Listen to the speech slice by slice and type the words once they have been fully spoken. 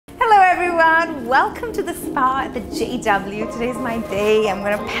everyone, welcome to the spa at the JW. Today's my day. I'm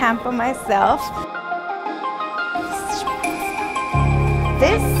gonna pamper myself.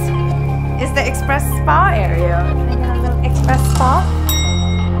 This is the express spa area. I got a little express spa.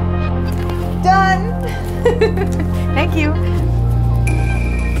 Done. Thank you.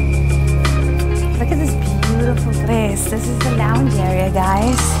 Look at this beautiful place. This is the lounge area,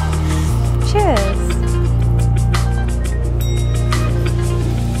 guys. Cheers.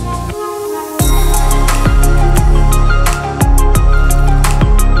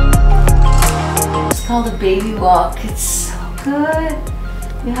 It's called a baby walk. It's so good.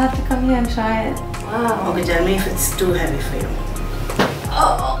 You have to come here and try it. Wow. Okay, tell me if it's too heavy for you.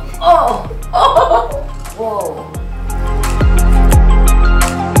 Whoa.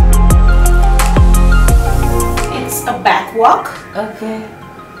 It's a back walk. Okay.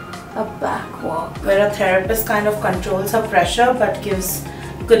 A back walk. Where a therapist kind of controls her pressure but gives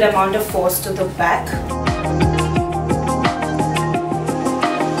good amount of force to the back.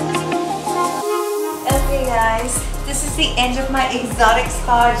 Okay guys, this is the end of my exotic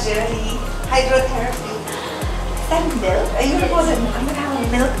spa journey. Hydrotherapy. Is that milk? I'm gonna have a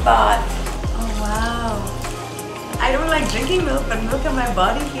milk bath. Oh wow. I don't like drinking milk, but milk in my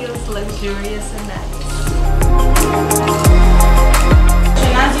body feels luxurious and nice.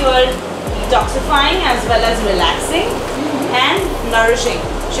 Shenaz, you are detoxifying as well as relaxing and nourishing.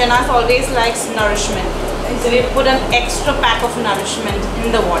 Shenaz always likes nourishment. So we put an extra pack of nourishment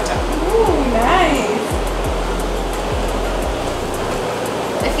in the water. Ooh, nice.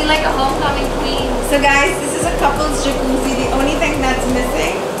 I feel like a homecoming queen. So guys, this is a couple's